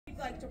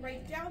like to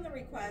write down the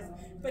request,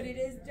 but it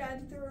is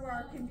done through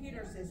our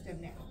computer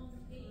system now.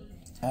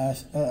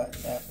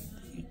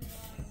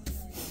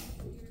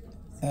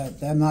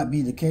 That might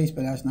be the case,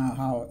 but that's not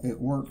how it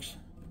works.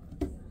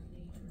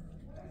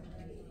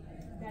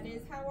 That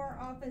is how our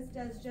office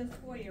does just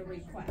FOIA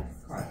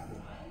requests.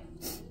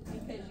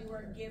 Because you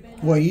are given.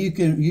 Well, you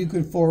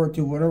can forward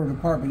to whatever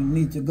department you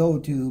need to go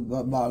to,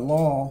 but by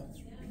law.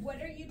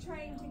 What are you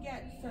trying to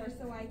get, sir,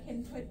 so I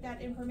can put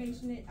that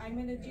information in? I'm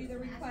going to do the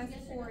request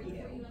for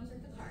you.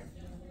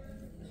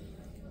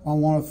 I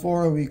want to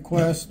FOIA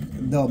request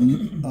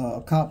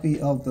the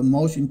copy of the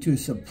motion to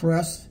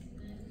suppress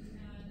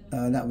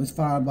that was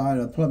filed by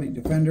the public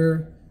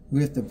defender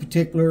with the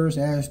particulars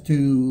as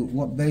to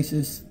what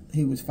basis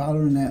he was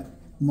following that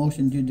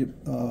motion to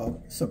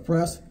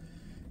suppress,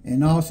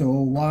 and also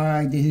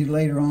why did he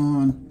later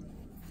on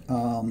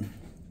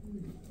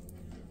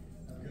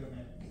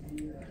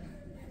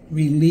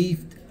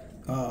relieved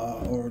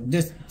or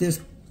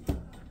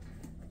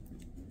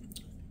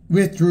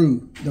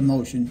withdrew the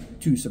motion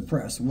to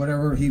suppress.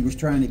 Whatever he was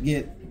trying to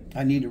get,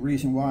 I need a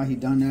reason why he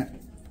done that.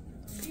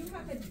 Do you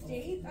have a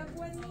date of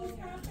when these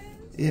happened?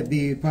 It'd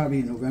be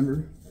probably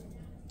November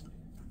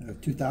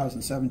of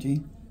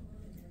 2017.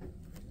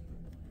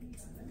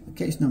 The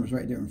case number's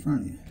right there in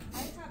front of you. I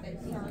have it,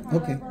 sir.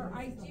 Okay. However,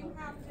 I do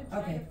have to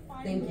try to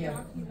find the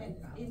document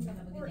in the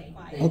court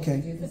file.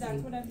 Okay. So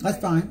that's what I'm That's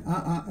fine.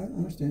 I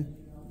understand.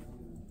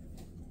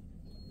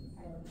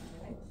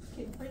 I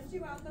can print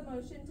you out the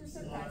motion to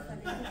suppress. That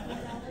is a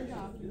 $4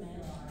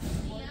 document,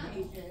 4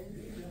 pages.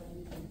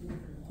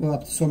 Well,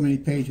 up to so many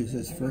pages,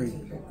 it's free.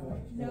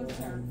 No,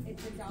 sir.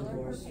 It's $1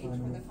 per page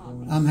for the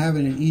copy. I'm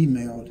having it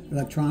emailed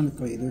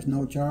electronically. There's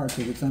no charge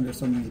if it's under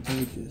so many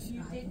pages.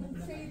 You didn't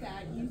say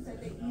that. You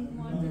said that you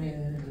wanted it.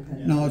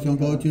 No, it's going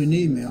to go to an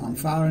email. I'm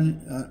filing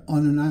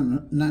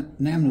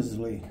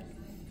anonymously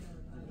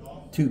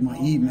to my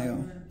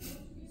email.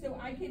 So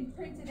I can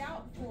print it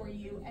out for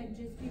you and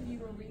just give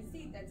you a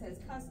receipt that says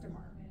customer.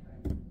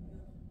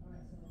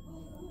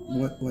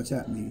 What's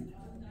that mean?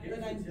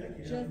 But I'm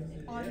just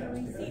on the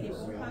receipt. It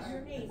will have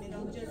your name.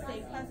 It'll just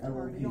say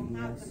customer. You don't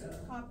have the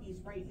copies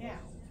right now.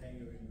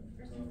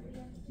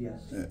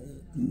 Yes.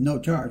 No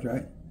charge,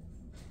 right?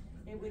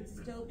 It would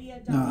still be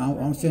 $1. No,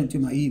 I'll send it to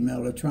my email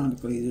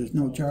electronically. There's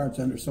no charge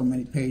under so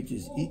many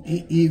pages.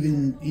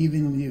 Even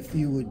if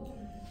you would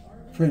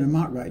print them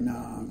out right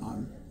now,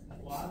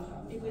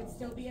 it would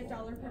still be $1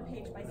 per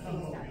page by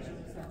state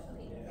statute, sir.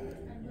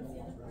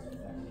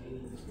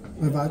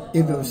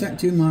 if it was sent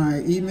to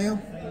my email.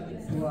 It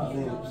would still be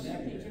 $1 per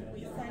page. If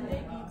we send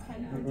it, you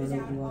can print it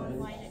out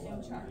online at no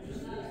charge.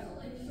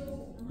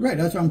 Right,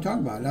 that's what I'm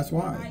talking about. That's I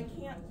why.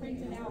 can't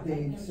print it out at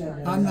no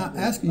charge. I'm not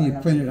asking you to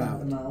print it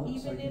out.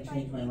 Even if I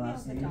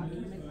emailed the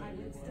document, I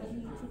would still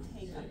need to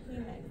take a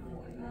payment for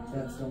it.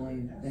 That's the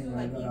only thing I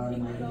got out of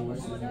my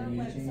divorce is I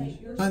need to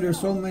change. Under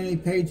so many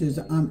pages,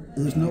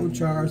 there's no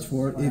charge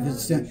for it if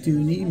it's sent to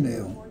an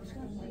email.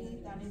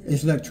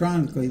 It's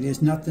electronically.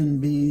 There's nothing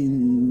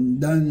being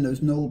done.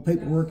 There's no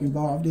paperwork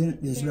involved in it.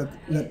 It's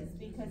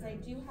Because I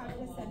do have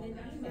to send an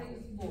email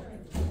for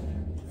it.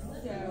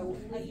 So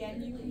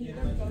again, you can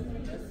either go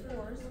through the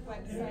source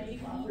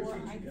website or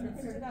I can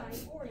print it out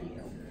for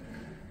you.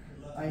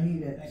 I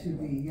need it to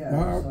be so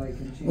I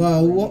can change.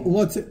 Well,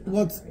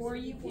 Or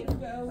you can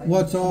go.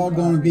 what's all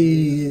going to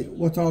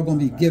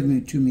be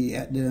given to me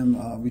at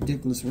them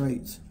ridiculous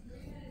rates?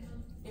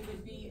 It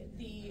would be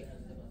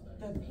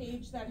the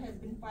page that has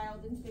been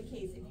filed into the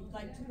case. If you'd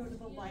like to go to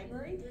the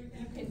library,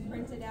 you can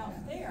print it out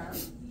there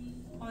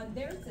on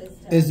their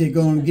system. Is it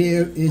going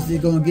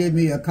to give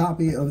me a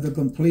copy of the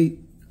complete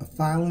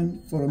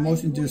filing for the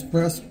motion to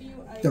suppress,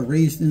 the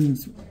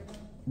reasons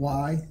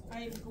why?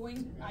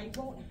 I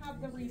won't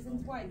have the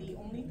reasons why. The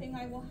only thing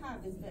I will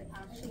have is the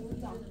actual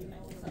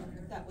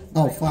document that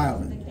was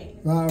filed in the case.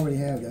 Well, I already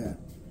have that.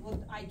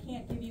 Well, I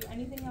can't give you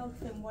anything else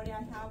than what I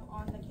have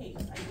on the case.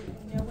 I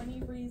wouldn't know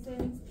any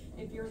reasons.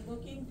 If you're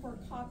looking for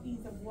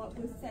copies of what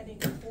was said in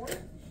court,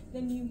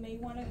 then you may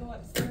want to go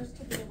upstairs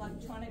to the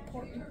electronic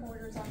court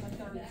reporters on the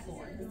 3rd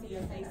floor to see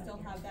if they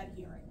still have that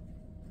hearing.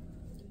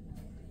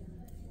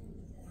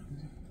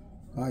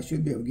 Well, I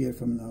should be able to get it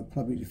from the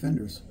public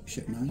defenders,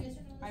 shouldn't I?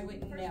 I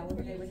wouldn't know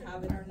if they would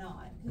have it or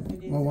not.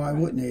 Well, why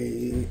wouldn't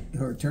they?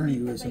 Her attorney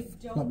was a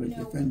public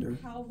defender. I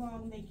don't know how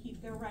long they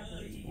keep their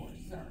records for,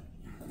 sir.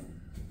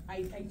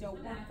 I don't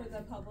work for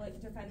the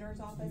public defender's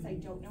office. I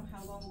don't know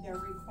how long they're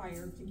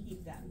required to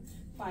keep them.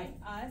 By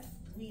us,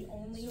 we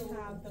only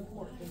have the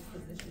court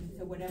disposition.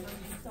 So whatever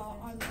you saw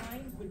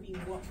online would be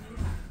what we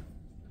have.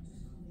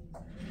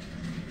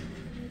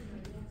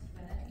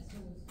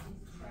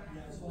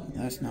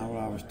 That's not what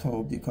I was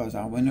told, because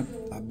I've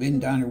been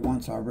down there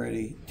once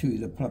already to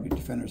the public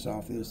defender's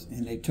office,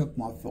 and they took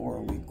my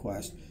FOIA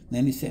request.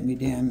 Then they sent me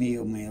damn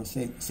email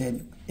said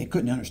they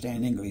couldn't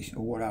understand English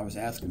or what I was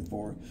asking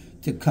for,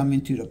 to come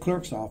into the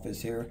clerk's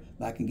office here,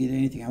 that I can get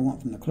anything I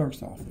want from the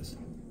clerk's office.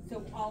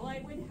 So all I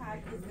would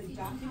have is the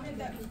document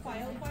that was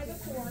filed by the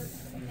court,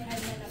 and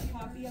then a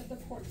copy of the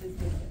court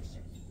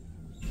disposition.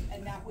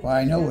 and that would. Well,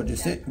 I know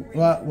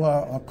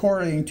well,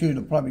 according to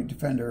the public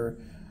defender,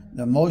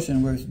 the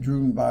motion was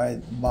withdrawn by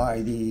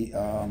the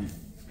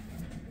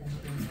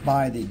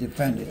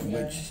defendant,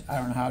 which I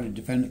don't know how the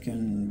defendant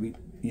can,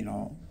 it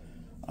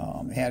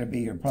had to be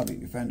your public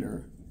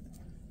defender.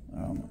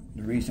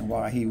 The reason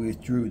why he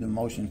withdrew the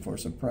motion for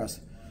suppress.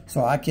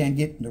 So I can't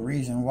get the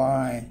reason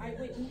why. I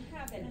wouldn't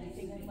have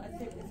anything unless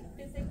it was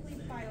physically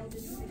filed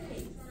into the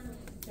case.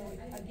 So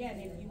again,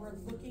 if you were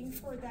looking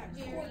for that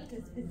court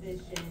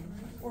disposition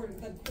or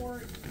the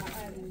court,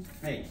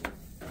 Hey,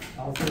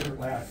 I was over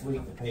last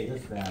week to pay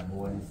this bad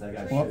boy, so I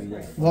gotta show you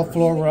this. What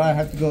floor would I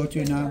have to go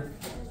to now?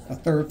 A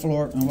third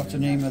floor, and what's the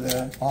name of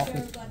the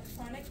office? the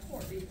electronic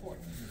court report.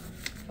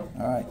 All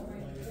right.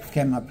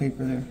 Can my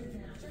paper there?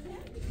 Sure can.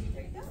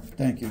 There you go.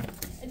 Thank you.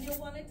 And you'll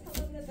want to tell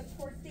them that the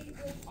court date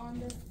was on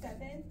the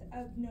 7th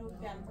of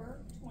November,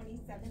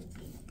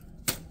 2017.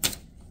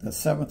 The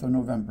 7th of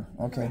November.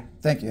 Okay.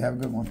 Thank you. Have a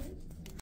good one.